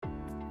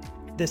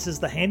This is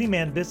the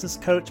Handyman Business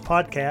Coach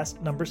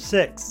podcast number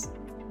 6.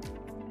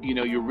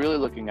 You're really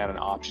looking at an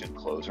option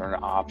close or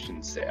an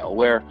option sale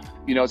where,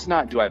 it's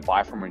not do I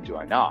buy from or do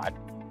I not?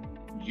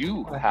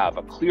 You have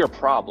a clear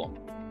problem.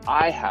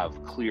 I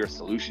have clear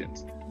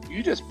solutions.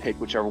 You just pick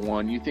whichever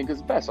one you think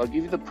is best. I'll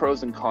give you the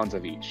pros and cons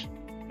of each.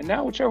 And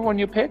now whichever one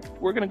you pick,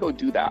 we're going to go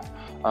do that.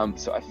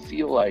 So I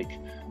feel like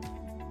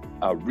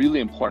a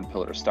really important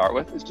pillar to start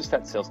with is just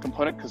that sales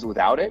component, because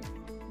without it,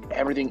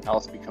 everything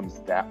else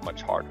becomes that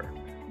much harder.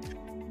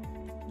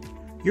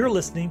 You're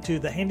listening to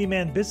the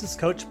Handyman Business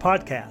Coach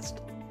podcast.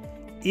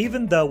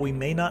 Even though we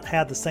may not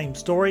have the same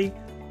story,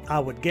 I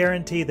would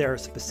guarantee there are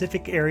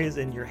specific areas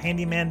in your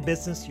handyman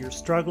business you're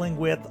struggling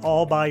with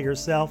all by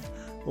yourself,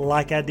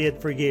 like I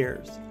did for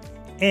years.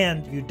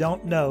 And you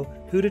don't know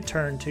who to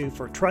turn to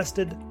for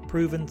trusted,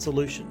 proven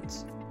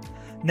solutions.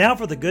 Now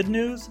for the good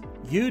news,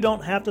 you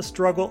don't have to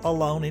struggle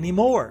alone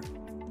anymore.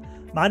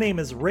 My name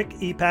is Rick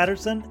E.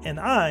 Patterson, and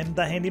I'm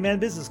the Handyman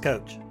Business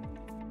Coach.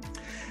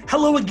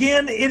 Hello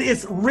again. It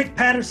is Rick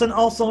Patterson,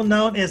 also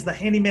known as the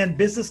Handyman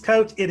Business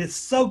Coach. It is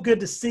so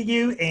good to see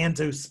you and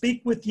to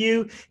speak with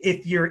you.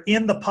 If you're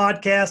in the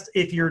podcast,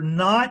 if you're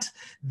not,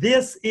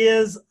 this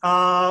is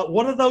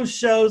one of those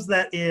shows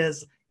that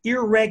is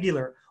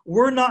irregular.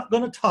 We're not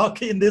going to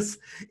talk in this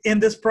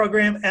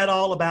program at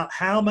all about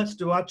how much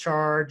do I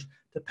charge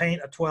to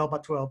paint a 12 by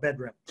 12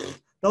 bedroom.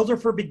 Those are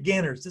for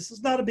beginners. This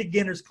is not a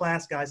beginner's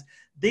class, guys.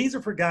 These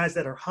are for guys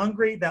that are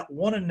hungry, that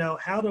want to know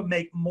how to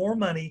make more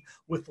money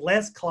with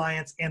less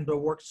clients and to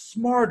work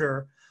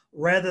smarter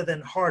rather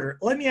than harder.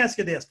 Let me ask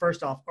you this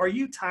first off. Are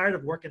you tired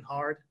of working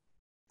hard?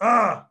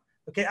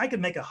 Okay, I could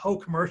make a whole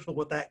commercial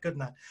with that,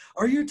 couldn't I?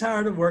 Are you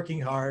tired of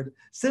working hard?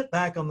 Sit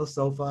back on the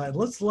sofa and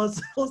let's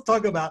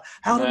talk about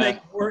how to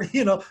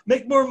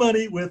make more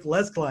money with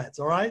less clients,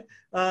 all right?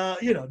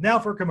 Now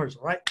for a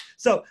commercial, right?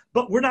 So,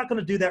 but we're not going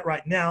to do that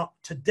right now.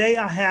 Today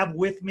I have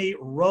with me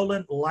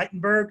Roland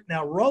Ligtenberg.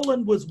 Now,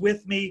 Roland was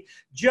with me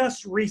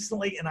just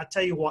recently, and I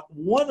tell you what,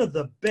 one of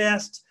the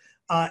best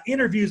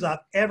interviews I've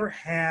ever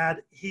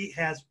had. He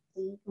has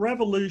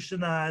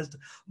revolutionized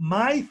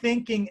my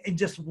thinking in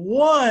just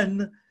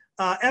one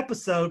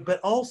episode, but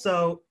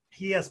also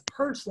he has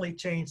personally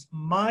changed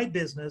my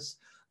business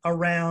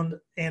around.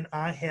 And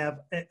I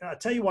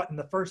tell you what, in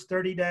the first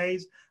 30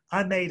 days,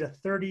 I made a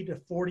 30 to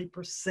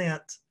 40%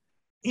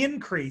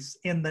 increase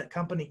in the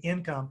company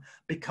income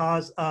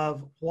because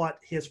of what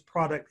his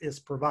product is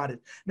provided.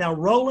 Now,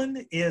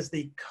 Roland is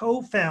the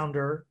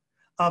co-founder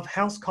of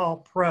House Call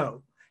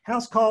Pro.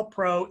 House Call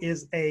Pro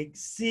is a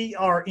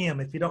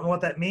CRM. If you don't know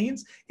what that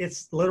means,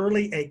 it's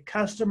literally a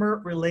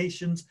customer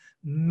relations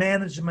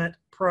management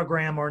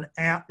program or an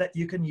app that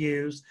you can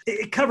use.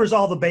 It covers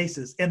all the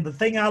bases. And the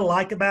thing I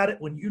like about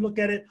it, when you look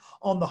at it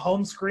on the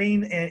home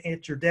screen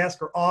at your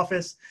desk or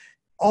office,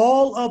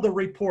 all of the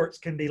reports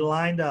can be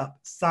lined up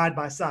side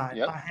by side.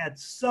 Yep. I had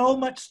so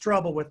much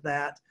trouble with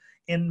that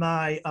in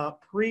my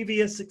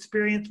previous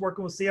experience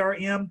working with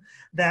CRM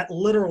that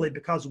literally,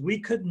 because we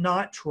could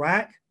not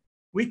track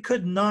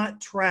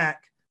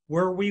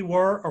where we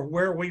were or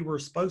where we were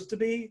supposed to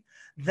be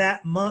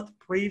that month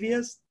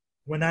previous.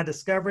 When I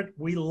discovered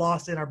we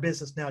lost in our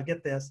business, now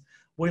get this,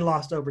 we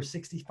lost over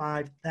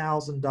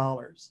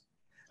 $65,000.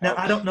 Now,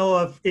 I don't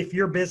know if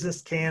your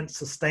business can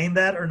sustain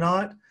that or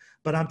not,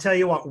 but I'm telling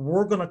you what,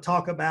 we're going to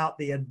talk about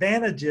the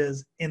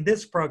advantages in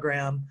this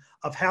program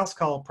of House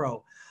Call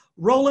Pro.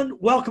 Roland,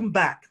 welcome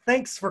back.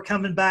 Thanks for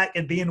coming back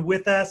and being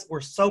with us.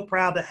 We're so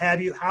proud to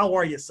have you. How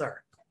are you,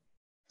 sir?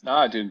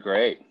 Doing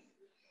great.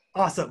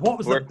 Awesome. What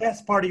was the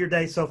best part of your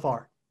day so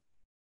far?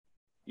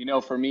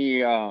 For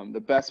me,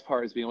 the best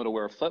part is being able to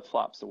wear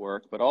flip-flops to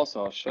work, but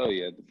also I'll show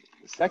you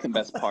the second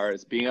best part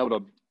is being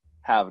able to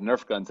have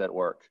Nerf guns at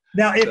work.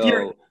 Now,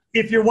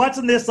 if you're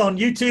watching this on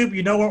YouTube,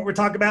 you know what we're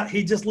talking about.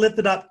 He just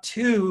lifted up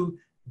 2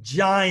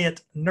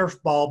 giant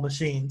Nerf ball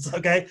machines,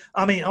 okay?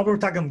 I mean, we're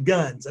talking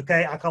guns,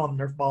 okay? I call them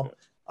Nerf ball,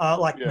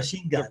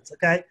 machine guns,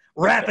 okay?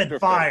 Rapid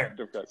fire.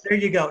 There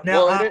you go.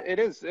 Now, it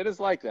is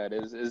like that.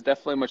 It is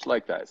definitely much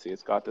like that. See,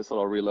 it's got this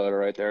little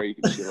reloader right there. You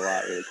can shoot a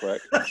lot really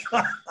quick.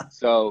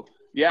 So,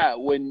 yeah,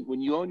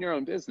 when you own your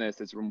own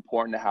business, it's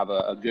important to have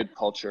a good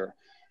culture.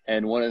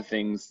 And one of the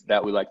things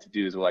that we like to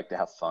do is we like to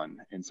have fun.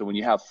 And so when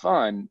you have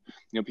fun,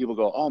 people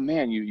go, oh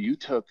man, you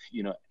took,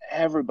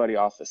 everybody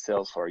off the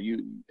sales floor.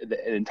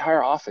 The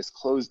entire office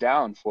closed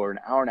down for an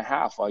hour and a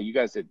half while you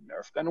guys did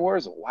Nerf gun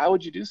wars. Why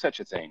would you do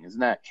such a thing? Isn't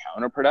that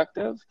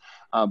counterproductive?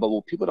 But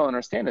what people don't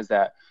understand is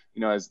that,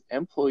 as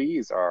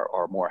employees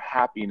are more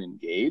happy and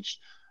engaged,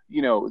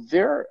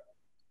 they're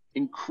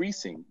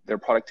increasing their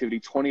productivity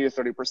 20 to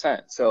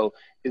 30%. So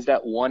is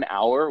that 1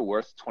 hour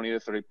worth 20 to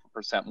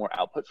 30% more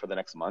output for the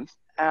next month?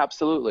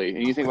 Absolutely.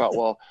 And you think about,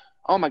 well,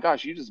 oh my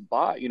gosh, you just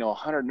bought,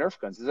 100 Nerf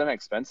guns. Is that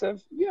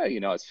expensive? Yeah,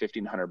 it's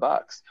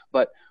 $1,500.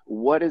 But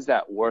what is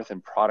that worth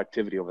in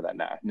productivity over that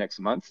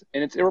next month?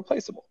 And it's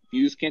irreplaceable.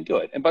 You just can't do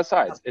it. And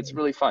besides, it's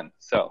really fun.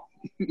 So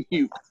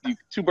you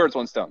 2 birds,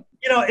 1 stone.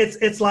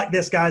 It's like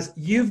this, guys.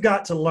 You've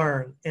got to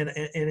learn. And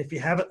if you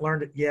haven't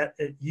learned it yet,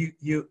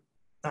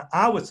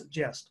 I would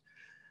suggest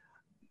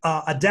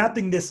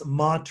adapting this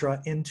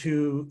mantra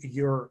into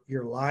your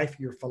life,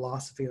 your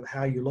philosophy of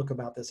how you look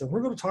about this. And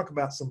we're going to talk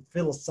about some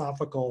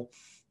philosophical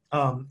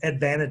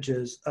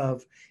advantages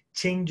of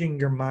changing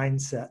your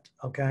mindset.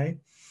 Okay.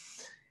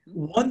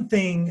 One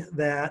thing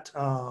that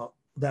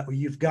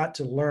you've got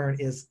to learn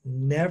is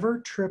never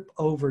trip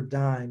over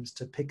dimes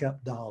to pick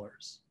up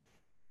dollars.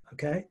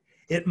 Okay.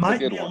 It might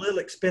be a little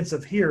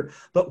expensive here,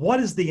 but what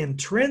is the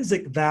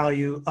intrinsic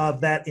value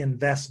of that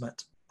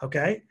investment?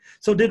 Okay.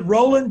 So did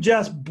Roland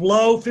just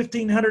blow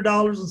 $1,500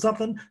 on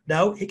something?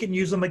 No, he can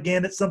use them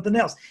again at something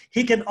else.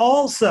 He can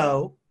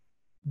also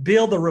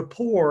build a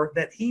rapport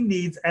that he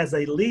needs as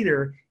a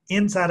leader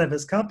inside of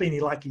his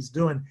company, like he's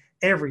doing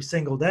every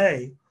single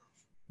day.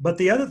 But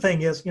the other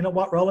thing is, you know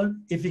what,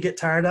 Roland? If you get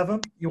tired of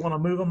them, you want to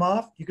move them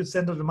off, you can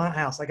send them to my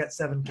house. I got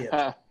 7 kids.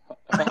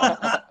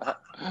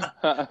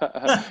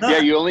 Yeah,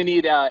 you only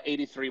need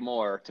 83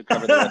 more to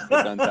cover the rest of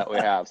the guns that we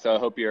have. So I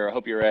hope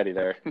you're ready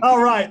there.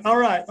 All right.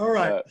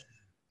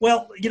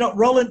 Well, you know,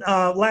 Roland,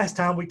 last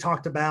time we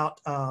talked about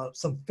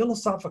some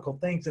philosophical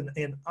things, and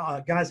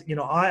guys, you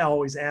know, I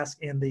always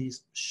ask in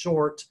these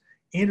short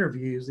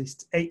interviews,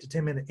 these 8 to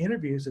 10 minute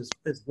interviews, is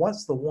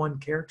what's the one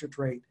character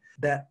trait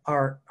that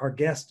our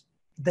guests,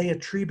 they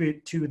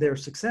attribute to their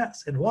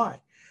success, and why?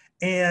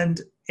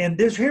 And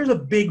here's a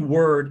big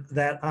word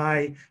that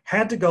I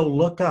had to go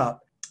look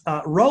up.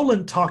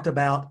 Roland talked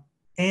about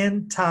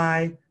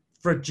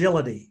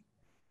anti-fragility.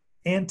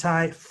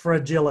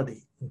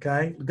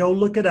 Okay, go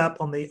look it up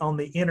on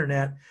the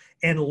internet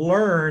and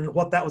learn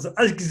what that was.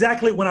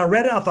 Exactly, when I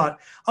read it, I thought,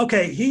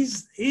 okay,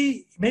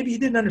 maybe he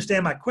didn't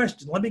understand my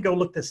question. Let me go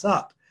look this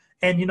up.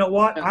 And you know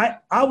what?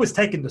 I was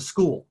taken to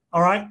school.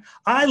 All right,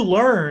 I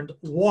learned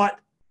what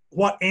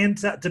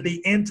to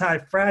be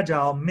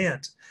anti-fragile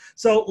meant.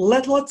 So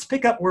let's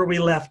pick up where we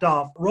left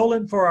off.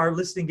 Roland, for our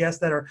listening guests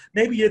that are,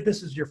 maybe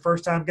this is your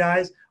first time,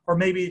 guys, or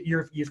maybe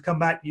you've come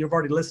back, you've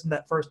already listened to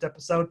that first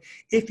episode.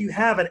 If you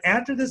haven't,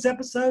 after this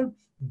episode,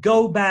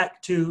 go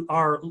back to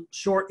our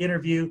short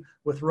interview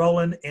with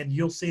Roland, and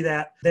you'll see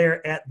that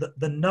there at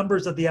the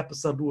numbers of the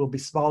episode will be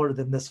smaller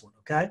than this one,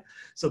 okay?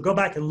 So go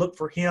back and look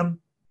for him.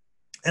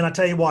 And I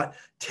tell you what,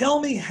 tell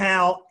me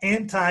how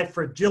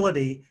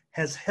anti-fragility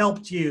has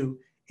helped you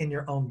in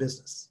your own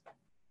business.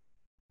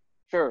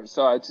 Sure.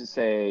 So I'd just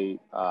say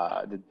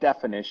the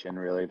definition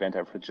really of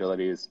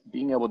anti-fragility is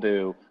being able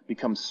to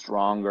become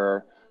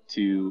stronger,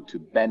 to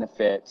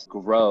benefit,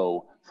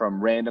 grow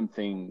from random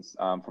things,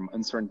 from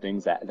uncertain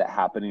things that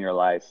happen in your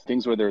life,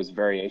 things where there's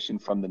variation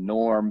from the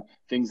norm,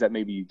 things that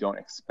maybe you don't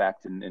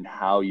expect, and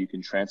how you can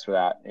transfer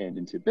that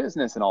into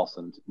business and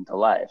also into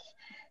life.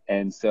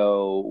 And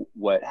so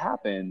what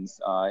happens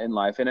in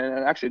life, and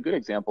actually a good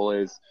example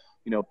is,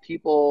 you know,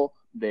 people,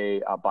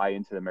 they buy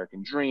into the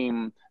American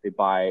dream. They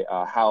buy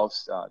a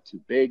house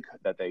too big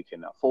that they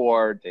can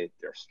afford.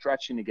 They're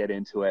stretching to get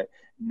into it.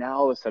 Now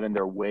all of a sudden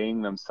they're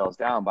weighing themselves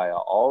down by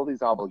all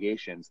these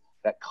obligations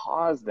that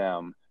cause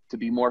them to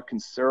be more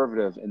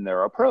conservative in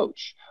their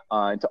approach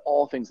into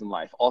all things in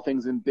life, all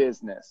things in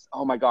business.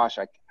 Oh my gosh,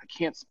 I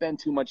can't spend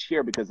too much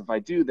here, because if I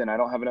do, then I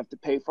don't have enough to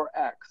pay for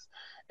X.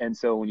 And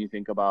so when you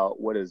think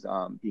about what does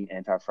being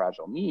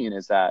anti-fragile mean,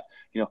 is that,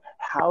 you know,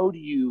 how do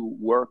you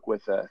work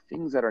with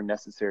things that are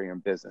necessary in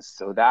business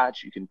so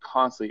that you can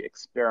constantly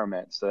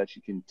experiment, so that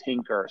you can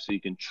tinker, so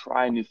you can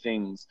try new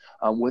things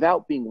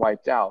without being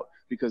wiped out?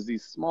 Because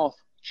these small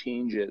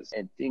changes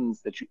and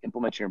things that you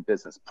implement in your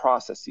business,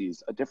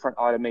 processes, different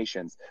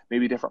automations,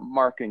 maybe different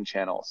marketing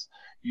channels,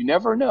 you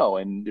never know.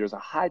 And there's a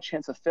high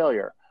chance of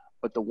failure.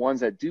 But the ones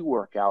that do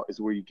work out is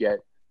where you get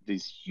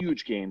these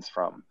huge gains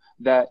from,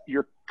 that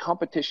your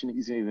competition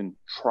isn't even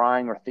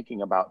trying or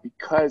thinking about,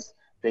 because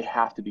they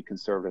have to be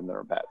conservative in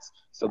their bets.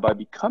 So by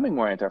becoming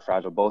more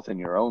anti-fragile, both in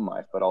your own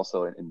life, but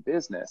also in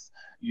business,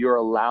 you're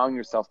allowing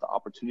yourself the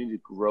opportunity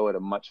to grow at a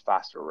much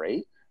faster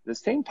rate. At the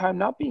same time,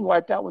 not being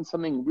wiped out when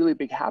something really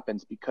big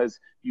happens, because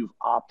you've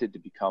opted to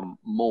become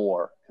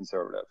more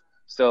conservative.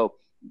 So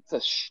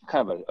it's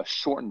kind of a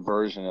shortened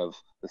version of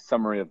the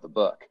summary of the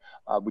book,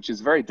 which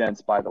is very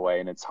dense, by the way,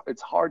 and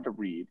it's hard to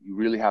read. You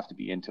really have to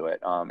be into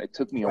it. It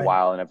took me a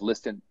while, and I've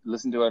listened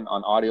to it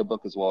on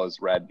audiobook as well as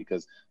read,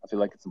 because I feel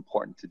like it's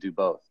important to do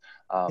both.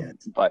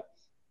 But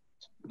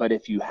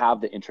if you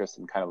have the interest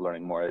in kind of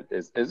learning more, it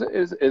is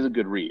a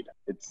good read.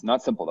 It's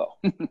not simple though.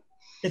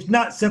 It's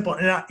not simple.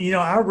 And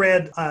I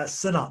read a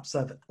synopsis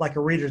of it, like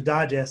a Reader's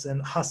Digest,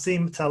 and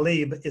Hassim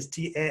Talib is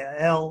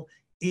Taleb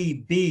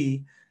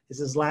is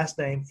his last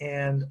name.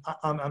 And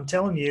I'm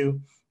telling you,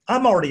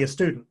 I'm already a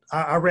student.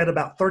 I read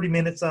about 30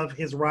 minutes of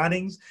his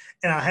writings,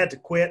 and I had to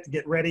quit to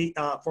get ready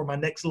for my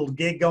next little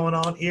gig going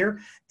on here.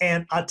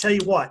 And I tell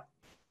you what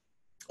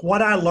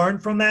I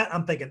learned from that,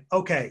 I'm thinking,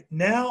 okay,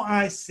 now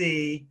I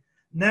see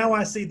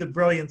the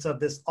brilliance of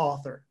this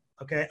author.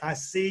 Okay. I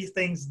see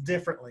things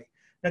differently.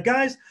 Now,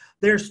 guys,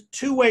 there's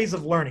 2 ways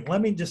of learning.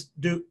 Let me just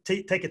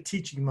take a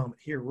teaching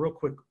moment here real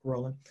quick,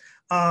 Roland.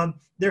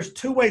 There's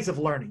 2 ways of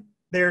learning.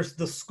 There's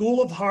the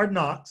School of Hard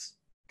Knocks,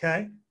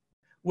 okay,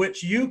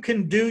 which you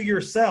can do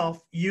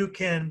yourself. You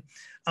can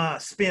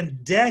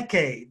spend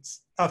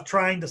decades of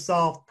trying to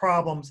solve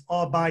problems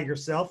all by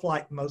yourself,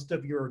 like most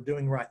of you are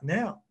doing right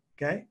now.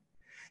 Okay.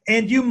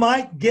 And you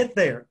might get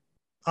there.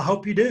 I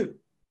hope you do,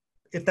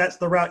 if that's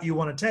the route you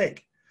want to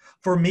take.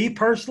 For me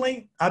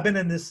personally, I've been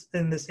in this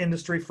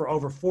industry for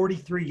over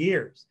 43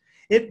 years.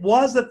 It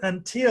wasn't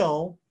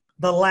until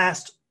the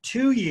last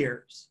 2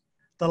 years,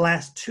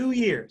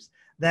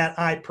 that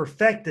I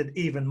perfected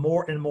even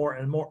more and more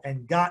and more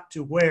and got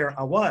to where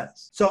I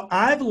was. So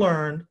I've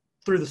learned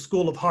through the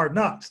school of hard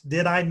knocks.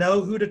 Did I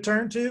know who to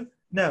turn to?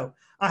 No.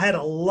 I had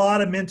a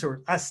lot of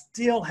mentors. I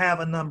still have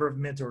a number of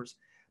mentors.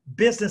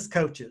 Business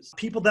coaches,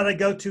 people that I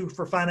go to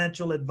for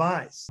financial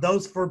advice,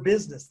 those for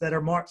business that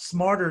are more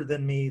smarter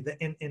than me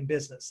in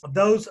business,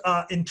 those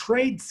in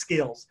trade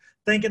skills,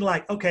 thinking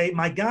like, okay,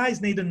 my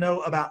guys need to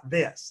know about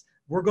this.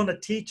 We're going to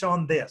teach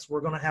on this.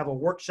 We're going to have a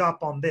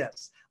workshop on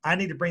this. I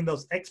need to bring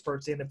those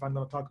experts in if I'm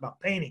going to talk about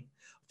painting,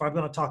 if I'm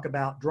going to talk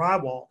about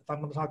drywall, if I'm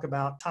going to talk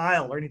about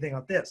tile or anything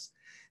like this.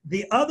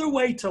 The other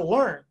way to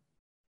learn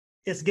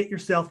is get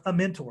yourself a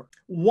mentor.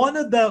 One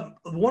of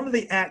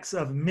the acts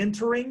of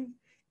mentoring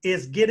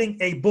is getting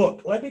a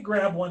book. Let me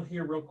grab one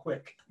here real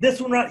quick.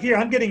 This one right here,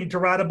 I'm getting ready to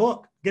write a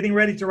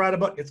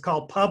book. It's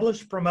called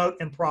Publish, Promote,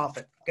 and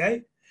Profit,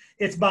 okay?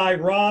 It's by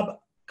Rob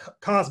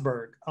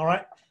Cosberg, all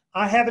right?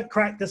 I haven't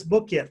cracked this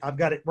book yet. I've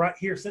got it right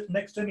here sitting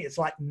next to me. It's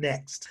like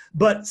next.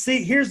 But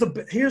see, here's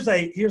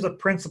a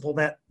principle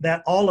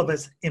that all of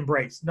us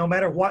embrace, no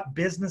matter what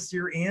business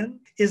you're in,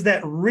 is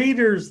that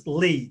readers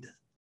lead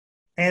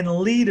and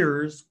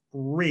leaders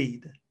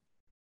read.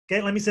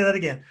 Okay, let me say that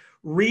again.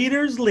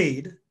 Readers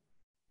lead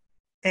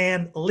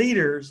and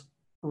leaders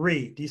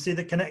read. Do you see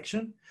the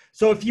connection?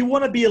 So if you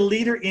want to be a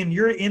leader in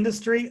your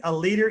industry, a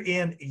leader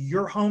in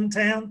your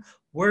hometown,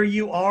 where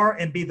you are,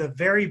 and be the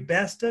very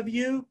best of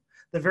you,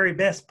 the very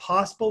best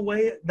possible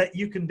way that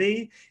you can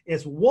be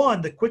is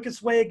the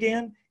quickest way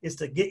again is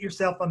to get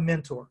yourself a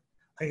mentor,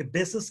 a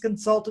business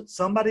consultant,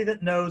 somebody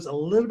that knows a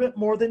little bit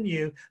more than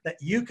you that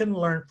you can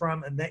learn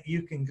from and that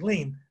you can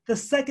glean. The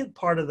second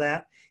part of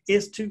that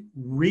is to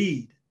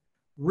read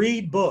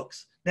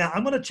books. Now,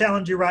 I'm going to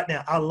challenge you right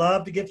now. I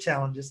love to give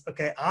challenges.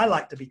 Okay. I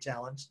like to be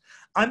challenged.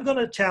 I'm going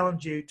to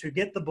challenge you to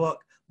get the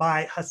book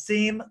by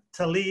Hassim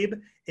Talib.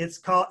 It's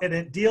called, and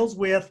it deals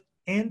with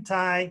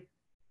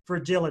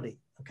anti-fragility.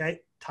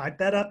 Okay. Type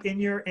that up in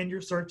your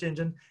search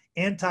engine,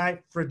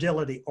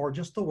 anti-fragility, or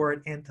just the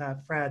word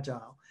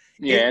anti-fragile.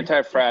 Yeah,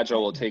 anti-fragile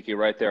will take you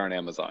right there on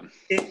Amazon.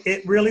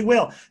 It really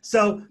will.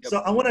 So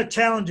I want to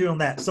challenge you on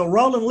that. So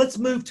Roland, let's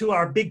move to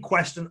our big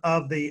question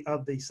of the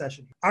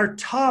session. Our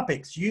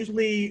topics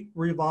usually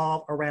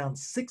revolve around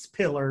 6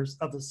 pillars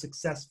of a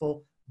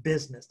successful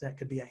business. That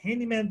could be a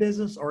handyman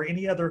business or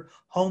any other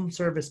home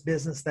service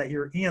business that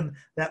you're in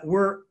that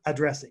we're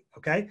addressing.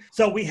 Okay.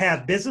 So we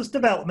have business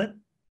development,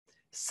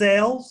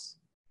 sales,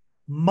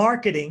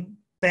 marketing,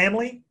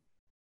 family,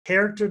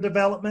 character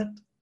development,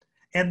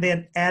 and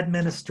then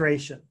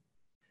administration.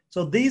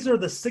 So these are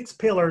the 6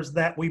 pillars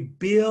that we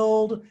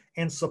build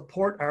and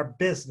support our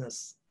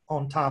business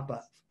on top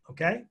of,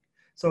 okay?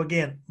 So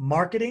again,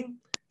 marketing,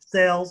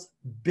 sales,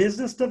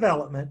 business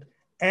development,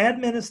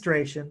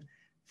 administration,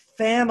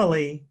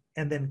 family,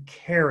 and then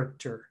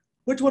character.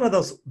 Which one of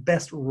those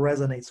best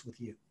resonates with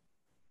you?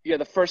 Yeah,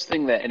 the first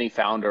thing that any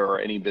founder or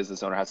any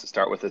business owner has to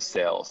start with is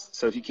sales.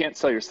 So if you can't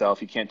sell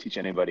yourself, you can't teach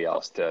anybody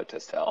else to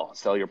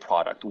sell your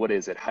product. What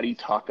is it? How do you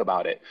talk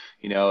about it?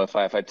 You know, if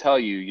I tell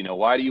you, you know,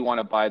 why do you want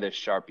to buy this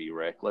Sharpie,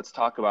 Rick? Let's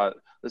talk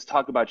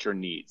about your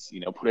needs.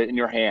 You know, put it in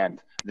your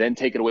hand, then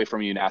take it away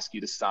from you and ask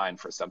you to sign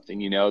for something.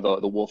 You know,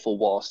 the Wolf of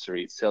Wall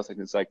Street sales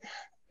techniques. Like,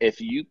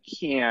 if you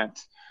can't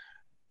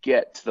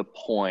get to the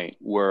point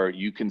where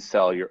you can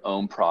sell your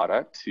own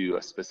product to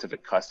a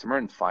specific customer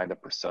and find the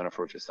persona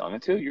for which you're selling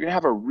it to, you're going to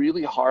have a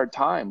really hard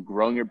time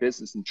growing your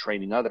business and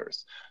training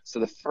others. So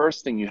the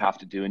first thing you have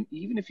to do, and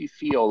even if you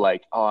feel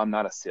like, oh, I'm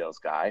not a sales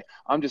guy,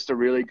 I'm just a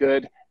really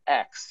good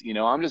X, you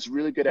know, I'm just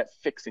really good at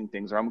fixing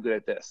things, or I'm good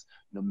at this.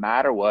 No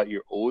matter what,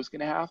 you're always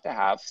going to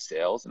have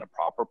sales in a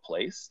proper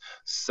place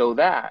so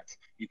that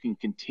you can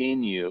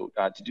continue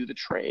to do the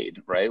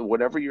trade, right?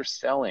 Whatever you're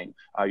selling,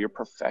 your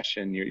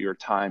profession, your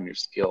time, your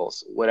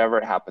skills, whatever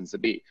it happens to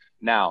be.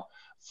 Now,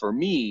 for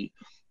me,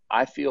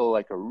 I feel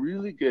like a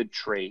really good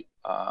trait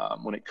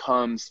when it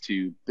comes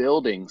to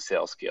building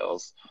sales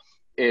skills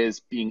is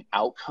being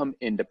outcome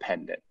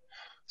independent.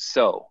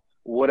 So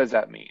what does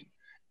that mean?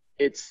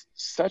 It's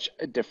such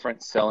a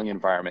different selling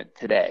environment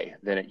today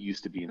than it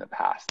used to be in the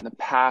past. In the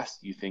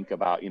past, you think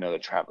about, you know, the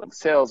traveling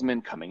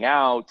salesman coming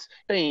out,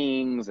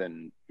 things,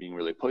 and being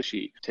really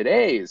pushy.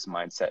 Today's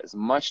mindset is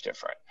much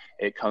different.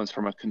 It comes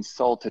from a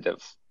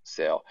consultative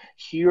sale.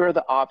 Here are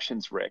the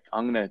options, Rick.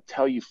 I'm going to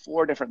tell you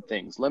 4 different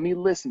things. Let me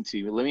listen to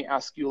you. Let me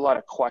ask you a lot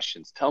of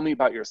questions. Tell me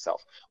about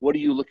yourself. What are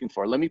you looking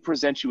for? Let me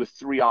present you with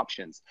 3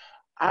 options.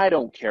 I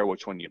don't care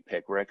which one you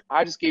pick, Rick.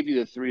 I just gave you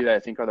the 3 that I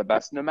think are the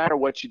best. No matter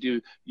what you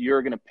do,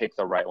 you're going to pick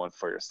the right one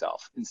for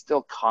yourself.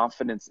 Instill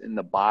confidence in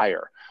the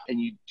buyer.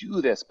 And you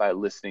do this by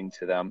listening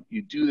to them.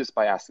 You do this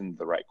by asking them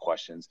the right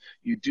questions.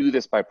 You do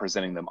this by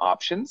presenting them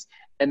options.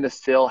 And the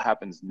sale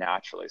happens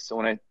naturally. So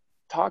when I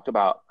talked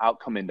about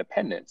outcome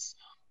independence.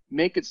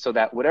 Make it so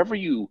that whatever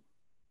you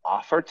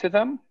offer to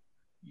them,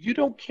 you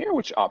don't care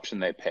which option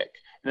they pick.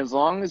 And as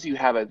long as you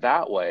have it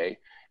that way,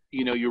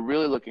 you're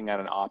really looking at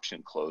an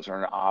option close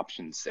or an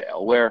option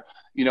sale where,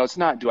 it's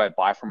not, do I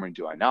buy from or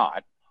do I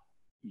not?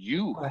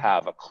 You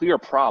have a clear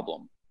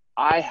problem.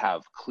 I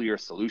have clear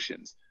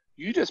solutions.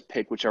 You just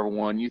pick whichever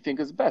one you think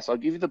is best. I'll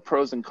give you the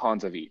pros and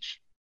cons of each.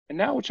 And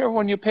now whichever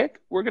one you pick,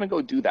 we're going to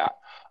go do that.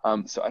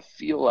 So I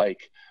feel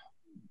like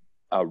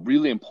a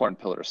really important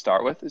pillar to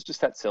start with is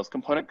just that sales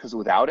component, because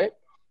without it,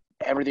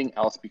 everything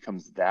else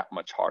becomes that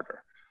much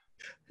harder.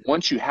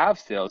 Once you have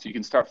sales, you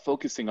can start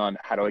focusing on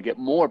how do I get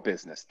more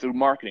business through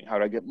marketing? How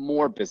do I get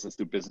more business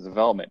through business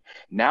development?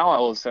 Now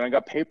all of a sudden I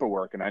got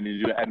paperwork and I need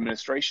to do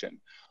administration.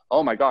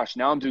 Oh my gosh,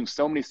 now I'm doing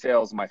so many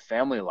sales, my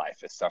family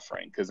life is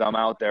suffering because I'm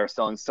out there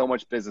selling so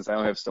much business, I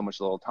only have so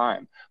much little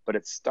time. But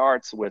it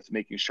starts with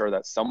making sure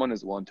that someone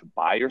is willing to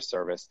buy your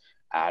service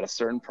at a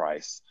certain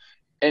price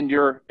and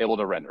you're able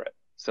to render it.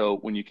 So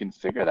when you can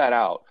figure that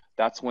out,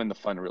 that's when the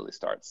fun really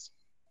starts.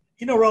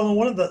 Roland,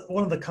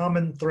 one of the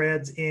common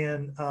threads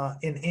in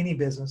any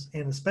business,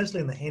 and especially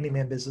in the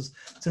handyman business,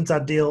 since I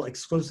deal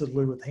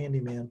exclusively with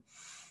handyman,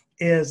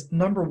 is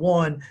number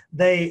one,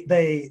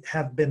 they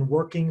have been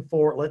working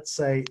for, let's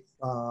say,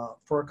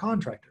 for a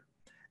contractor,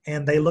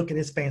 and they look at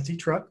his fancy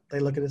truck, they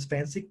look at his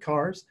fancy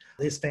cars,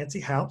 his fancy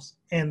house,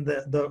 and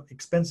the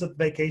expensive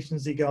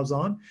vacations he goes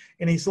on,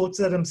 and he looks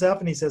at himself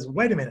and he says,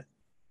 wait a minute,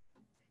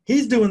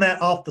 he's doing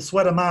that off the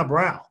sweat of my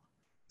brow,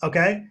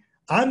 okay?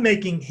 I'm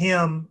making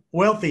him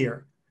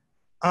wealthier.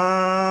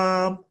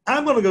 I'm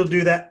going to go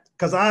do that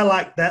because I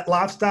like that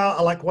lifestyle.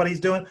 I like what he's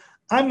doing.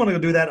 I'm going to go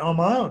do that on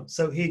my own.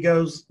 So he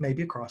goes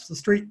maybe across the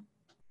street,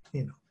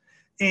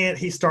 and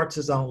he starts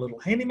his own little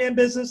handyman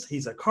business.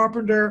 He's a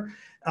carpenter.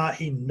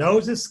 He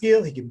knows his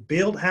skill. He can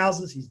build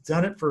houses. He's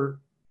done it for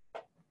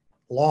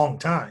a long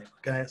time.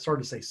 Okay. It's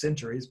hard to say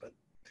centuries, but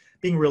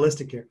being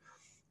realistic here.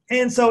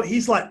 And so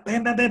he's like,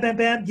 bam, bam, bam, bam,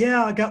 bam.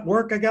 Yeah, I got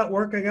work.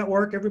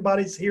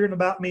 Everybody's hearing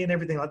about me and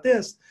everything like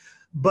this.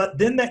 But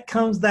then that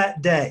comes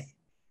that day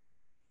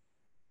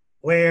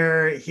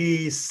where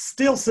he's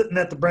still sitting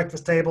at the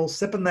breakfast table,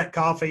 sipping that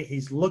coffee.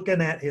 He's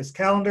looking at his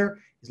calendar.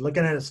 He's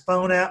looking at his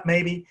phone app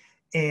maybe,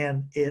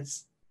 and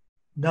it's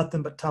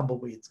nothing but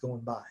tumbleweeds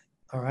going by.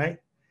 All right.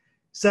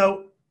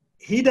 So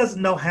he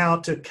doesn't know how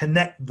to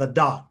connect the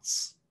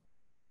dots.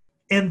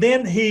 And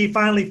then he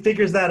finally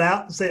figures that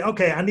out and say,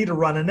 okay, I need to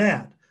run an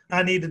ad.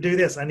 I need to do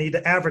this. I need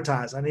to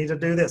advertise. I need to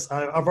do this.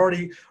 I've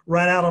already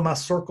run out on my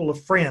circle of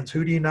friends.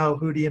 Who do you know?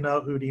 Who do you know?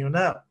 Who do you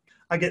know?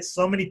 I get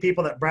so many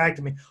people that brag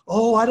to me,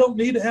 oh, I don't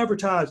need to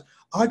advertise.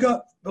 I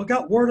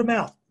got word of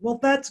mouth. Well,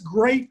 that's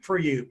great for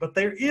you. But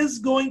there is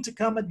going to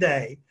come a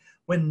day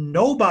when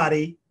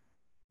nobody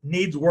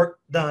needs work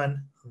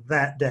done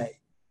that day.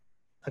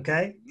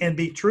 Okay? And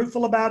be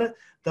truthful about it.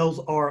 Those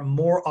are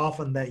more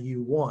often than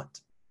you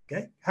want.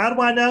 Okay? How do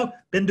I know?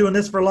 Been doing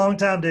this for a long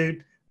time,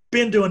 dude.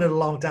 Been doing it a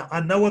long time.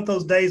 I know what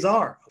those days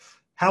are.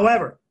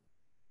 However,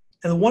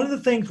 and one of the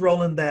things,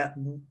 Roland, that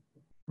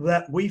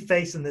we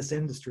face in this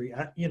industry,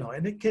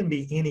 and it can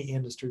be any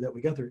industry that we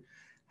go through,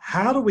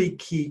 how do we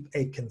keep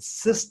a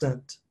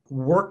consistent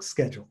work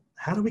schedule?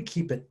 How do we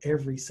keep it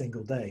every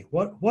single day?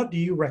 What do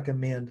you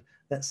recommend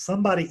that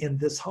somebody in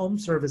this home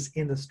service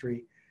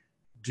industry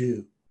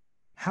do?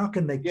 How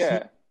can they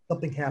keep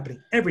something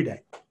happening every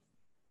day?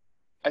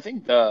 I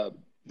think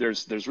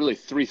there's really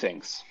three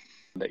things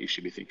that you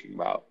should be thinking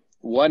about.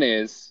 One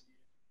is,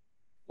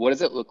 what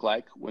does it look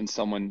like when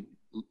someone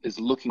is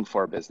looking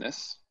for a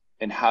business,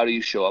 and how do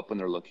you show up when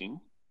they're looking,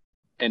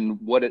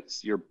 and what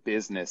does your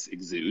business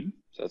exude?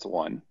 So that's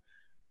one.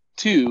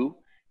 Two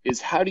is,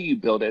 how do you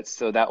build it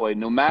so that way,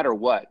 no matter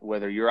what,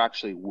 whether you're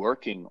actually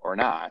working or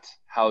not,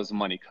 how is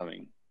money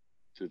coming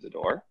through the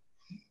door?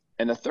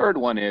 And the third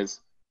one is,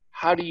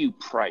 how do you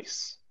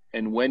price,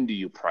 and when do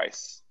you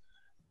price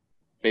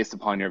based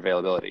upon your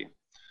availability?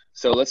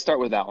 So let's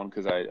start with that one,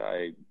 because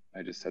I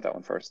just said that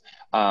one first.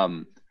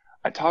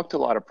 I talk to a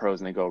lot of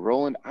pros and they go,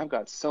 Roland, I've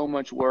got so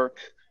much work.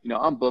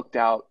 I'm booked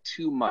out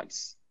 2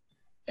 months.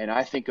 And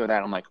I think of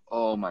that, I'm like,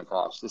 oh my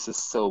gosh, this is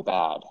so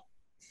bad.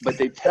 But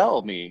they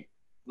tell me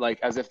like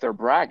as if they're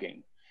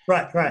bragging.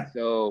 Right.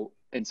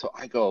 And so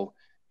I go,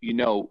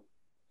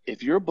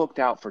 if you're booked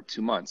out for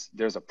 2 months,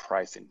 there's a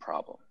pricing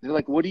problem. They're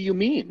like, what do you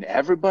mean?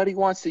 Everybody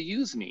wants to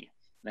use me.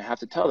 And I have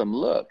to tell them,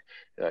 look,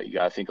 you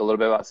got to think a little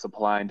bit about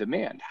supply and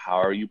demand. How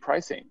are you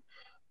pricing?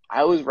 I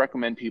always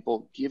recommend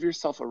people give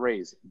yourself a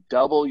raise,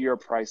 double your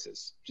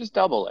prices, just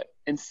double it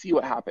and see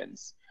what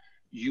happens.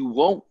 You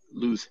won't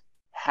lose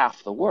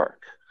half the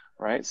work,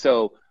 right?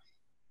 So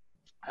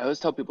I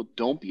always tell people,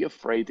 don't be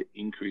afraid to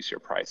increase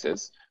your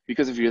prices,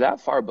 because if you're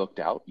that far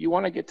booked out, you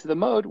want to get to the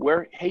mode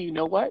where, hey, you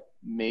know what?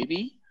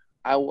 Maybe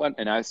I want,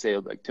 and I say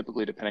like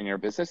typically depending on your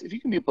business, if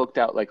you can be booked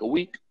out like a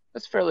week,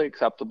 that's fairly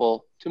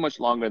acceptable. Too much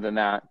longer than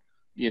that,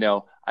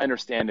 I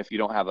understand if you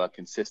don't have a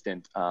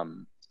consistent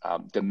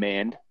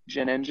demand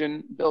gen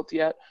engine built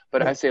yet,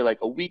 but I say like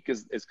a week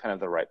is kind of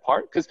the right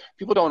part, because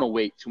people don't want to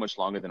wait too much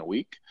longer than a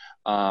week.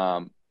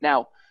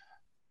 Now,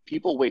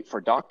 people wait for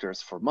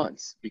doctors for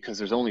months because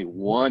there's only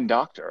one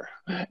doctor,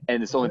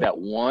 and it's only that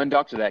one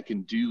doctor that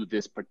can do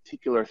this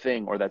particular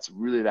thing, or that's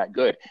really that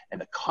good. And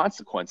the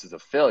consequences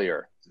of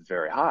failure is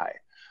very high.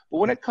 But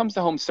when it comes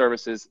to home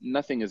services,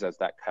 nothing is as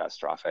that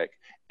catastrophic.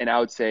 And I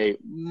would say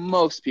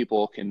most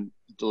people can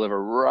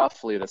deliver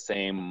roughly the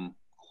same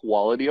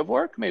quality of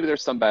work. Maybe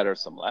there's some better,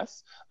 some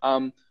less.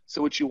 So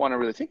what you want to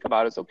really think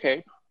about is,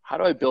 okay, how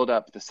do I build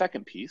up the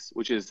second piece,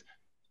 which is,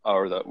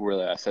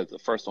 I said the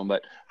first one,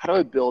 but how do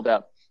I build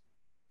up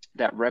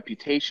that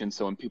reputation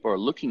so when people are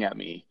looking at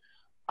me,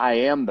 I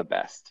am the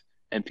best,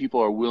 and people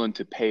are willing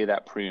to pay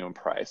that premium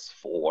price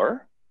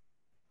for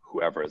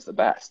whoever is the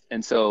best.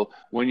 And so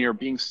when you're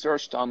being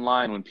searched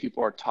online, when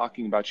people are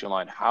talking about you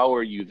online, how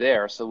are you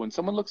there? So when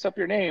someone looks up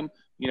your name,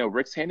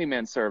 Rick's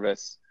Handyman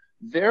Service,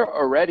 they're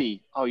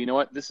already, oh, you know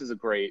what? This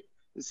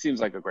seems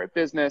like a great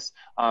business.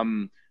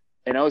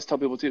 And I always tell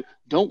people too,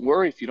 don't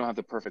worry if you don't have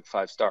the perfect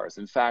 5 stars.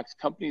 In fact,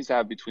 companies that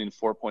have between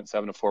 4.7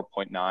 to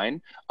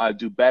 4.9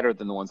 do better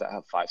than the ones that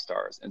have 5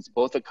 stars. And it's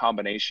both a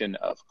combination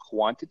of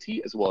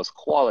quantity as well as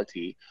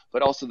quality,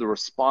 but also the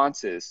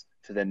responses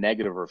to the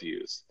negative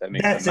reviews that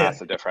makes a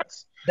massive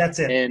difference. That's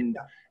it.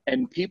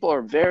 And people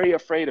are very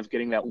afraid of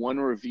getting that one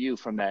review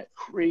from that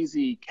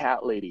crazy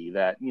cat lady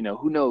that,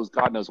 who knows,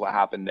 God knows what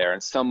happened there,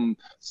 and some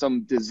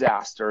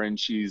disaster, and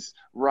she's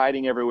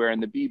riding everywhere in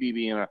the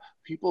BBB. And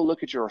people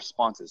look at your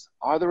responses.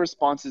 Are the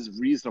responses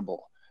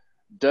reasonable?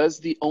 Does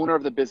the owner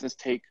of the business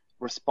take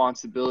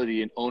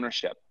responsibility and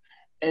ownership?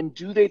 And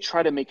do they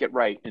try to make it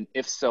right? And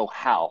if so,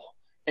 how?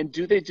 And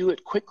do they do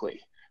it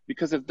quickly?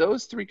 Because if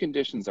those 3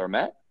 conditions are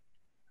met,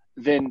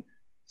 then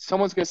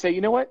someone's going to say, you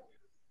know what?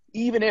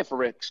 Even if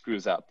Rick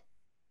screws up,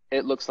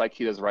 it looks like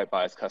he does right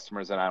by his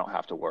customers and I don't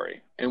have to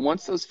worry. And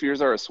once those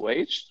fears are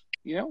assuaged,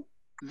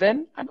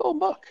 then I go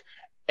book.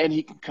 And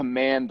he can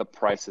command the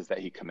prices that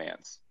he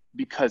commands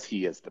because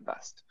he is the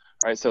best,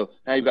 right? So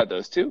now you've got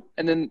those 2.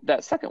 And then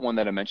that second one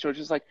that I mentioned, which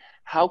is like,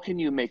 how can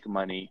you make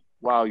money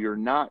while you're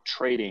not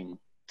trading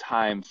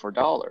time for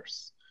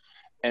dollars?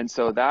 And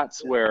so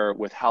that's where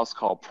with House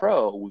Call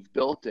Pro, we've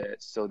built it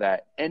so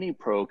that any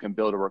pro can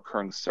build a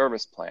recurring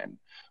service plan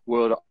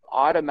where it'll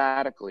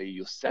automatically,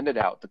 you'll send it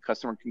out, the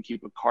customer can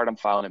keep a card on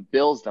file, and it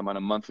bills them on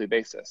a monthly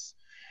basis.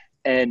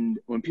 And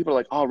when people are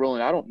like, oh,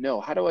 Roland, I don't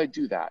know, how do I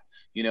do that?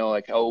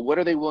 Oh, what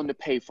are they willing to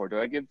pay for? Do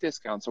I give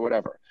discounts or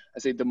whatever? I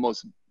say the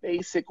most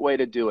basic way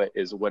to do it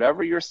is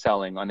whatever you're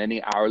selling on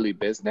any hourly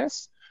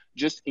business,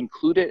 just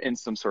include it in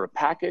some sort of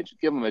package,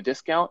 give them a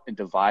discount, and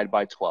divide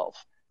by 12.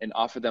 And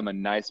offer them a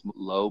nice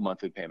low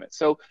monthly payment.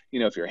 So,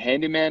 if you're a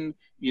handyman,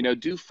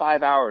 do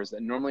 5 hours,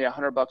 and normally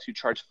 $100 you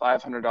charge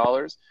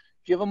 $500,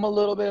 give them a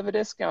little bit of a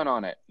discount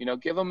on it.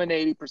 Give them an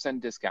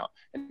 80% discount,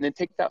 and then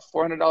take that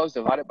 $400,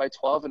 divide it by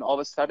 12, and all of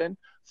a sudden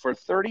for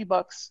 $30,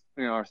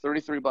 or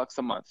 $33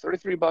 a month,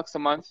 $33 a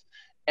month,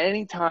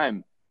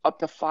 anytime up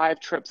to 5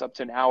 trips, up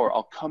to an hour,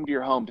 I'll come to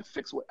your home to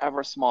fix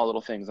whatever small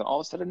little things. And all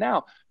of a sudden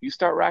now you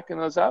start racking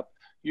those up,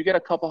 you get a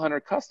couple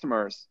hundred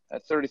customers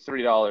at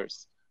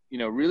 $33.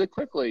 Really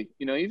quickly,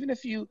 even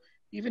if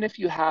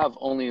you have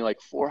only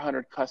like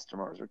 400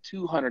 customers or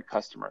 200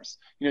 customers,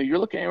 you're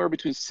looking anywhere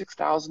between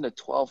 $6,000 to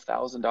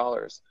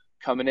 $12,000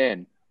 coming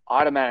in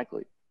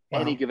automatically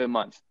any given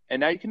month.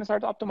 And now you can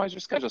start to optimize your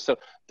schedule. So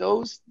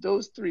those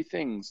 3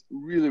 things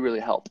really,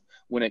 really help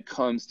when it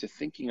comes to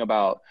thinking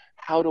about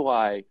how do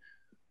I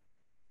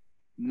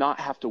not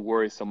have to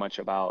worry so much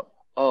about,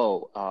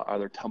 are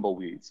there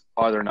tumbleweeds?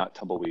 Are there not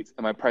tumbleweeds?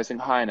 Am I pricing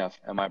high enough?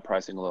 Am I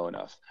pricing low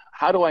enough?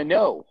 How do I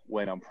know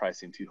when I'm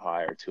pricing too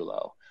high or too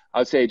low? I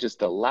would say just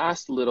the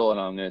last little, and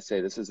I'm going to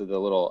say this is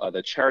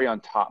the cherry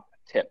on top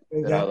tip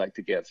that I like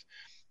to give,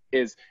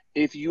 is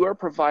if you are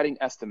providing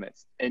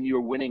estimates and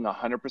you're winning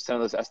 100%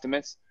 of those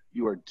estimates,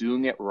 you are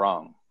doing it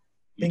wrong.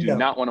 You do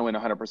not want to win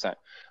 100%.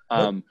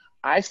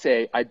 I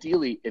say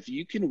ideally, if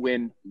you can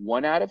win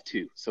 1 out of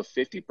 2, so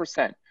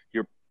 50%,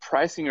 you're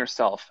pricing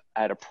yourself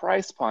at a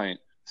price point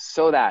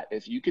so that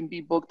if you can be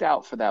booked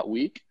out for that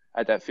week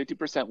at that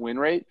 50% win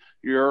rate,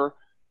 you're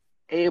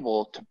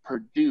able to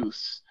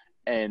produce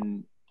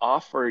and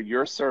offer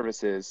your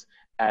services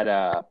at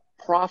a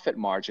profit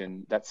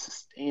margin that's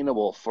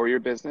sustainable for your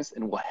business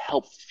and will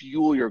help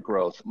fuel your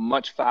growth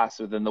much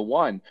faster than the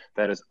one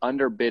that is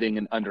underbidding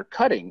and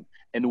undercutting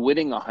and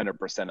winning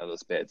 100% of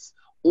those bids,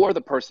 or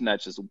the person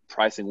that's just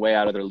pricing way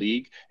out of their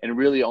league and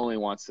really only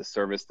wants to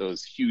service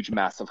those huge,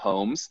 massive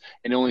homes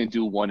and only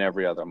do one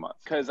every other month.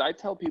 Because I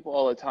tell people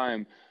all the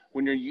time,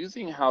 when you're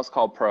using House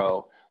Call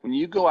Pro, when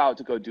you go out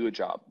to go do a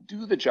job,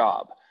 do the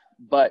job,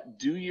 but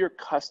do your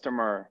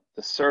customer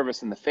the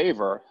service and the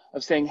favor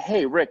of saying,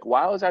 hey, Rick,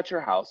 while I was at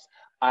your house,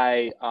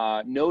 I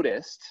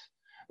noticed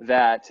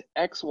that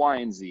X, Y,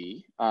 and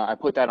Z, I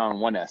put that on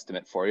one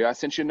estimate for you. I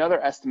sent you another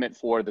estimate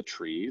for the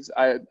trees.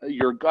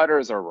 Your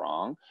gutters are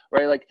wrong,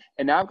 right?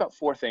 And now I've got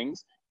 4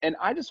 things. And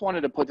I just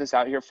wanted to put this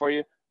out here for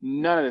you.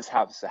 None of this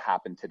has to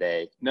happen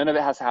today. None of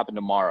it has to happen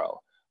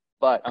tomorrow.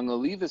 But I'm going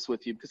to leave this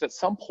with you because at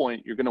some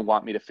point you're going to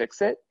want me to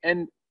fix it.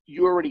 And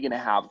you're already going to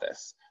have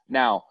this.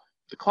 Now,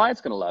 the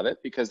client's going to love it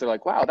because they're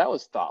like, wow, that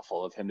was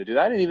thoughtful of him to do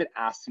that. I didn't even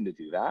ask him to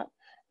do that.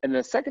 And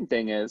the second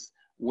thing is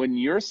when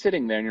you're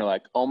sitting there and you're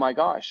like, oh my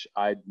gosh,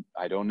 I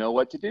don't know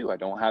what to do. I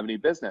don't have any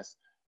business.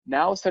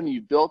 Now all of a sudden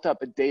you've built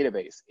up a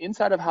database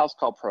inside of House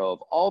Call Pro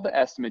of all the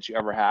estimates you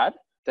ever had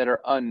that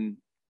are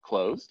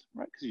unclosed,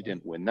 right? Because you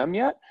didn't win them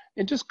yet.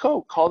 And just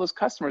go call those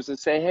customers and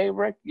say, hey,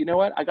 Rick, you know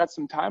what? I got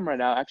some time right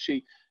now.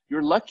 Actually,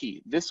 you're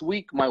lucky. This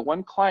week, my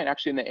one client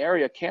actually in the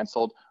area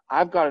canceled.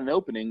 I've got an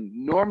opening.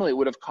 Normally, it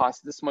would have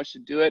cost this much to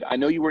do it. I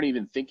know you weren't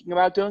even thinking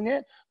about doing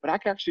it, but I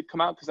could actually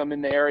come out because I'm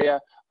in the area.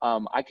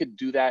 I could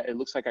do that. It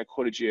looks like I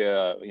quoted you,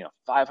 $500.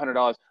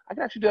 I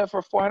can actually do that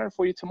for $400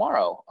 for you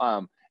tomorrow.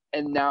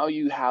 And now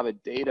you have a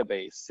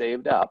database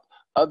saved up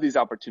of these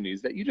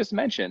opportunities that you just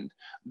mentioned,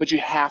 but you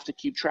have to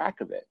keep track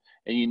of it.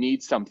 And you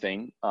need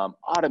something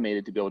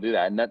automated to be able to do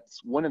that. And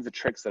that's one of the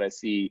tricks that I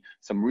see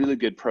some really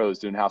good pros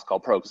doing House Call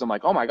Pro. Because I'm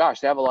like, oh my gosh,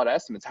 they have a lot of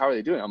estimates. How are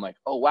they doing? I'm like,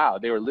 oh wow,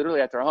 they were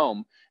literally at their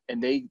home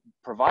and they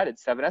provided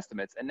 7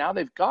 estimates. And now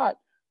they've got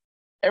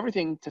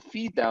everything to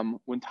feed them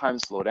when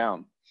times slow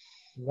down.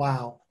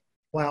 Wow.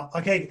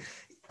 Okay.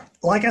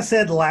 Like I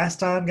said last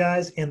time,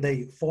 guys, in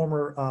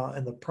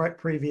the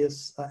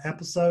previous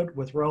episode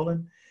with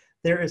Roland,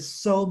 there is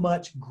so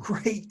much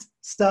great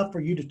stuff for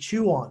you to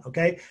chew on,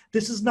 okay?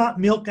 This is not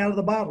milk out of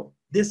the bottle.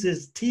 This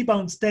is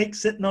T-bone steak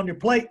sitting on your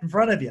plate in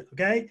front of you,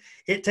 okay?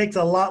 It takes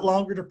a lot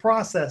longer to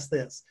process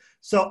this.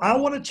 So I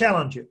want to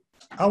challenge you.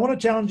 I want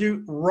to challenge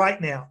you right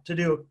now to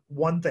do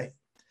one thing.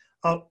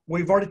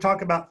 We've already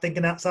talked about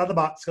thinking outside the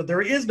box, because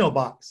there is no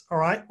box, all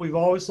right? We've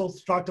always also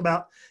talked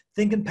about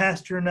thinking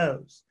past your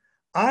nose.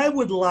 I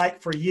would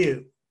like for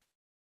you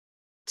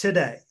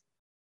today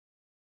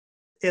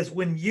is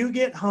when you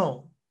get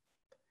home,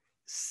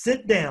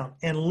 sit down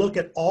and look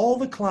at all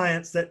the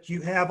clients that you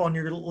have on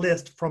your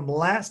list from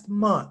last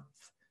month,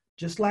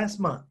 just last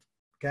month,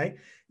 okay?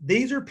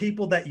 These are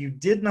people that you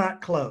did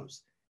not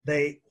close.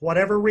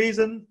 Whatever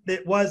reason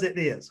it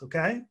is,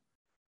 okay?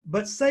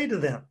 But say to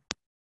them,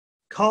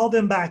 call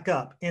them back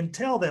up and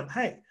tell them,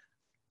 hey,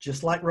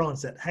 just like Roland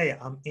said, hey,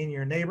 I'm in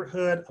your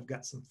neighborhood. I've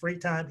got some free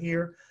time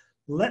here.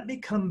 Let me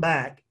come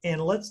back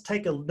and let's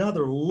take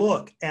another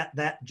look at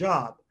that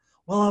job.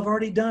 Well, I've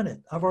already done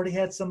it. I've already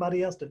had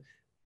somebody else do.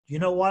 You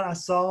know what I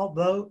saw,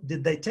 though?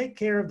 Did they take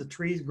care of the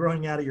trees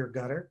growing out of your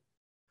gutter?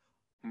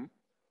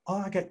 Oh,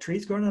 I got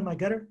trees growing out of my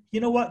gutter.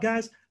 You know what,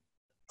 guys?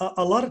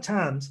 A lot of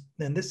times,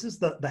 and this is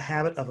the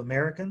habit of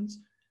Americans,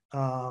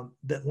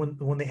 that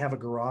when they have a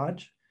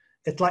garage,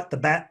 it's like the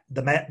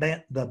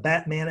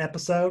Batman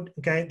episode.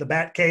 Okay, the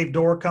Bat Cave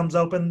door comes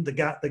open. The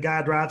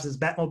guy drives his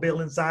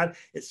Batmobile inside.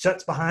 It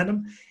shuts behind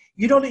him.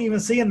 You don't even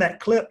see in that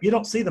clip. You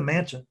don't see the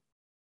mansion.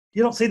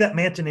 You don't see that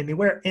mansion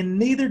anywhere, and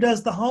neither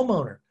does the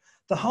homeowner.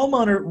 The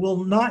homeowner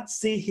will not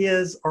see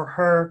his or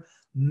her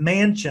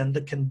mansion,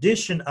 the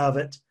condition of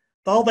it.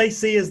 All they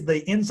see is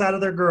the inside of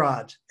their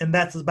garage, and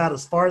that's about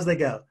as far as they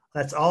go.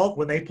 That's all.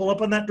 When they pull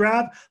up on that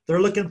drive,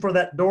 they're looking for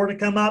that door to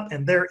come up,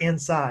 and they're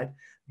inside.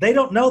 They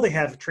don't know they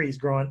have trees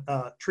growing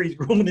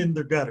in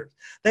their gutters.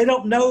 They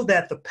don't know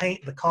that the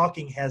paint, the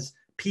caulking has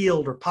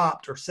peeled or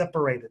popped or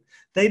separated.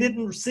 They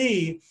didn't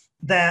see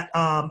that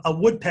a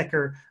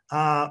woodpecker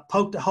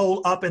poked a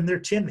hole up in their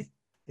chimney,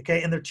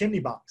 okay, in their chimney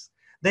box.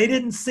 They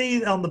didn't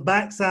see on the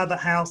back side of the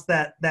house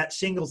that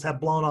shingles have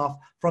blown off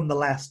from the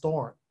last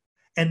storm.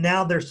 And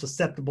now they're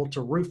susceptible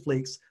to roof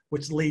leaks,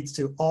 which leads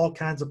to all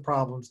kinds of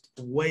problems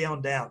way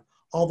on down,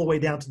 all the way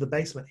down to the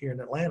basement here in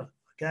Atlanta,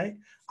 okay?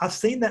 I've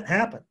seen that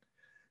happen.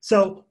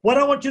 So what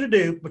I want you to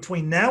do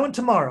between now and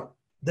tomorrow,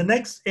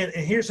 and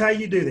here's how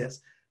you do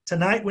this.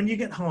 Tonight when you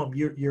get home,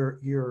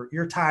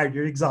 you're tired,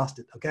 you're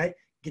exhausted, okay?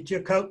 Get you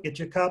a Coke, get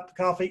you a cup of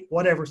coffee,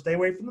 whatever. Stay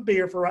away from the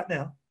beer for right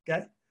now,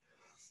 okay?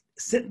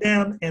 Sit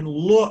down and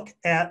look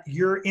at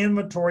your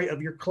inventory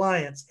of your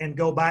clients and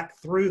go back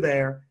through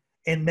there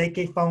and make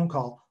a phone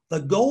call.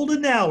 The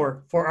golden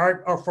hour for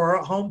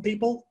our home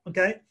people,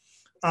 okay,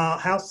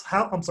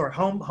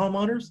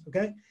 homeowners,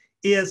 okay,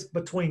 is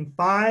between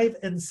 5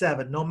 and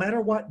 7. No matter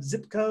what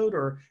zip code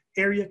or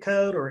area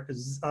code or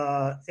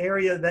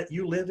area that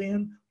you live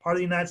in, part of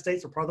the United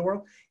States or part of the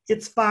world,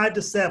 it's 5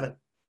 to 7.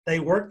 They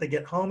work, they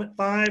get home at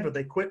 5 or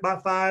they quit by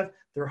 5.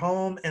 They're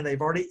home and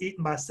they've already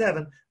eaten by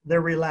 7.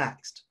 They're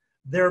relaxed.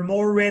 They're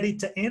more ready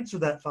to answer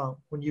that phone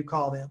when you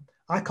call them.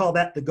 I call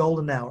that the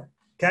golden hour,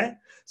 okay?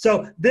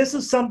 So this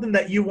is something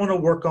that you want to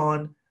work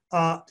on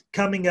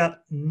coming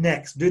up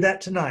next. Do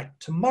that tonight.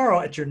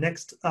 Tomorrow at your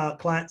next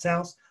client's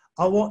house,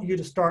 I want you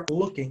to start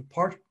looking,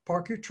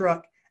 park your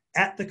truck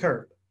at the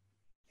curb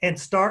and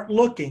start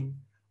looking.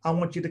 I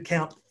want you to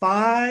count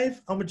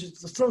 5. I want you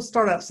to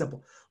start out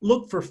simple.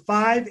 Look for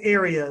 5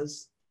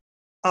 areas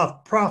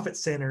of profit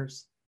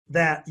centers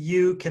that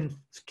you can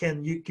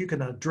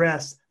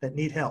address that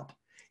need help.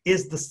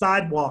 Is the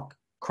sidewalk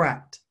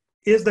cracked?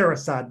 Is there a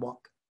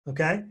sidewalk?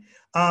 Okay.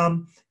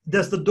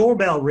 Does the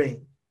doorbell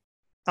ring?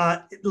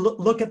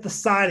 Look at the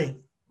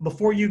siding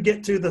before you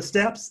get to the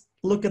steps.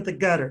 Look at the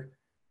gutter.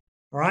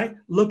 All right.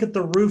 Look at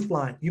the roof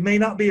line. You may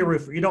not be a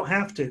roofer. You don't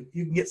have to.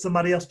 You can get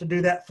somebody else to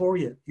do that for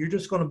you. You're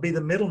just going to be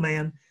the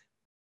middleman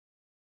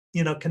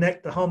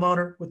connect the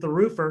homeowner with the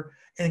roofer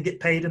and get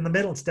paid in the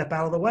middle and step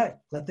out of the way.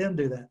 Let them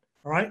do that.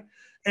 All right.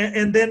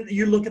 And then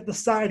you look at the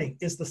siding.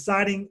 Is the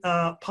siding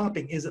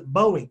popping? Is it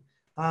bowing?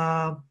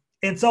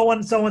 And so on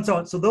and so on and so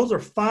on. So those are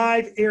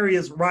 5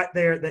 areas right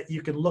there that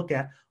you can look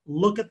at.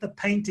 Look at the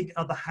painting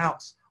of the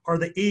house. Are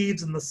the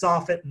eaves and the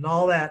soffit and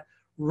all that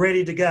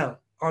ready to go?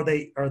 Are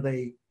they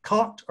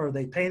caulked? Are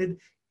they painted?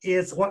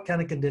 Is what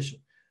kind of condition?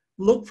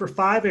 Look for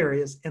 5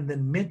 areas and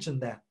then mention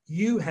that.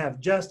 You have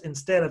just,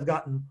 instead of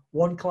gotten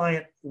one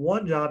client,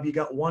 one job, you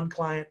got one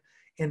client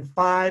and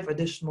 5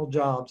 additional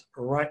jobs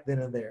right then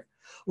and there.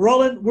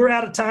 Roland, we're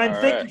out of time.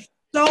 Thank you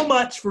so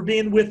much for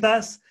being with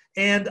us.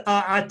 And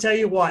I tell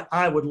you what,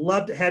 I would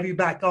love to have you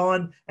back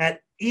on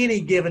at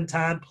any given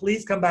time.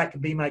 Please come back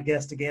and be my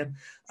guest again.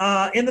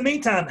 In the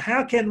meantime,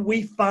 how can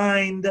we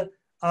find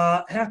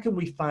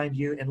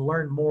you and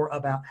learn more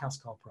about House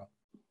Call Pro?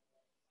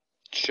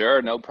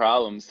 Sure, no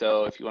problem.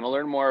 So if you want to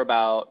learn more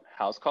about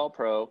House Call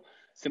Pro,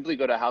 simply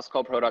go to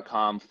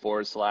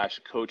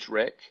housecallpro.com/Coach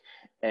Rick.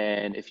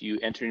 And if you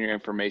enter in your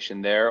information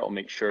there, I'll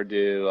make sure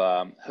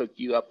to hook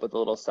you up with a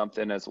little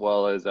something, as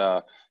well as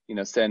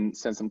send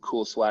some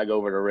cool swag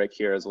over to Rick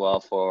here as well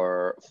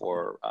for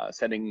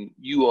sending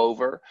you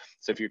over.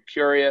 So if you're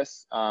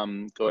curious,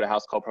 go to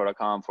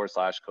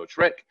housecallpro.com/Coach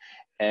Rick,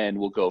 and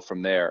we'll go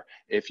from there.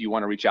 If you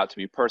want to reach out to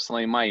me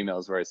personally, my email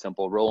is very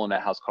simple,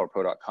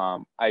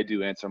 Roland@housecallpro.com. I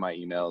do answer my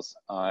emails,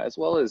 as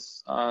well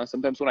as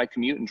sometimes when I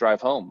commute and drive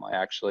home, I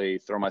actually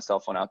throw my cell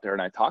phone out there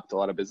and I talk to a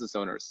lot of business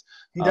owners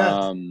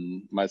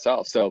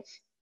myself. So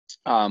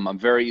I'm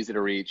very easy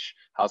to reach.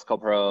 House Call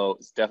Pro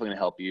is definitely going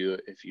to help you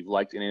if you've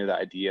liked any of the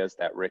ideas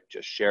that Rick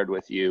just shared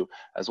with you,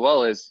 as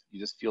well as you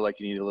just feel like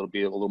you need a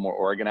little more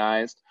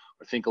organized,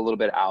 or think a little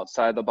bit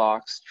outside the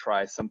box,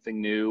 try something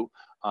new.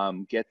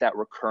 Get that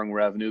recurring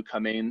revenue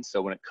coming,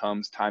 so when it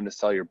comes time to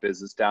sell your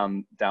business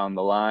down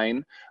the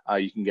line,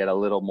 you can get a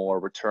little more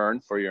return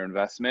for your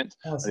investment.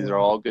 Absolutely. These are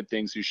all good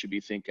things you should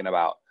be thinking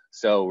about.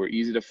 So we're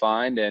easy to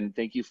find, and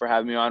thank you for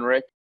having me on,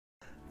 Rick.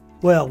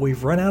 Well,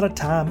 we've run out of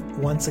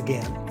time once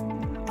again.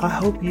 I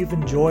hope you've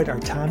enjoyed our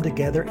time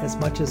together as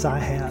much as I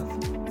have.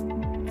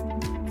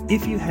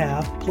 If you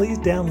have, please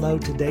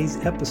download today's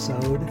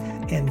episode,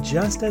 and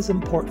just as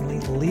importantly,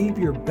 leave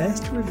your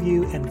best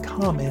review and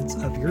comments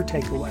of your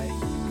takeaway.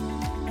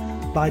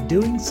 By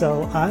doing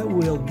so, I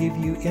will give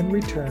you in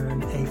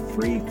return a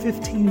free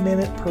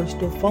 15-minute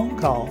personal phone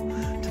call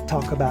to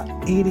talk about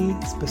any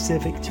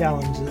specific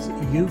challenges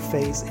you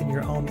face in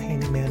your own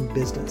handyman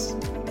business.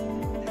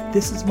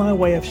 This is my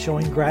way of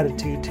showing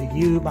gratitude to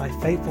you, my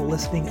faithful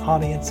listening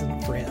audience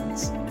and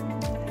friends.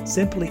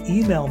 Simply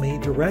email me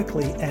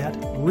directly at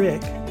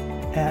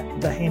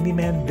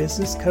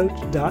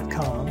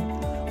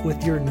rick@thehandymanbusinesscoach.com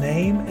with your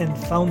name and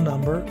phone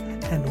number,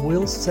 and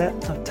we'll set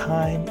a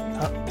time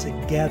up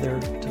together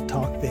to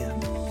talk then.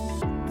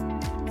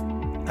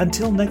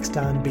 Until next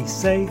time, be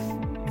safe,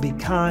 be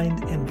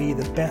kind, and be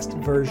the best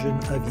version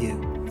of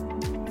you.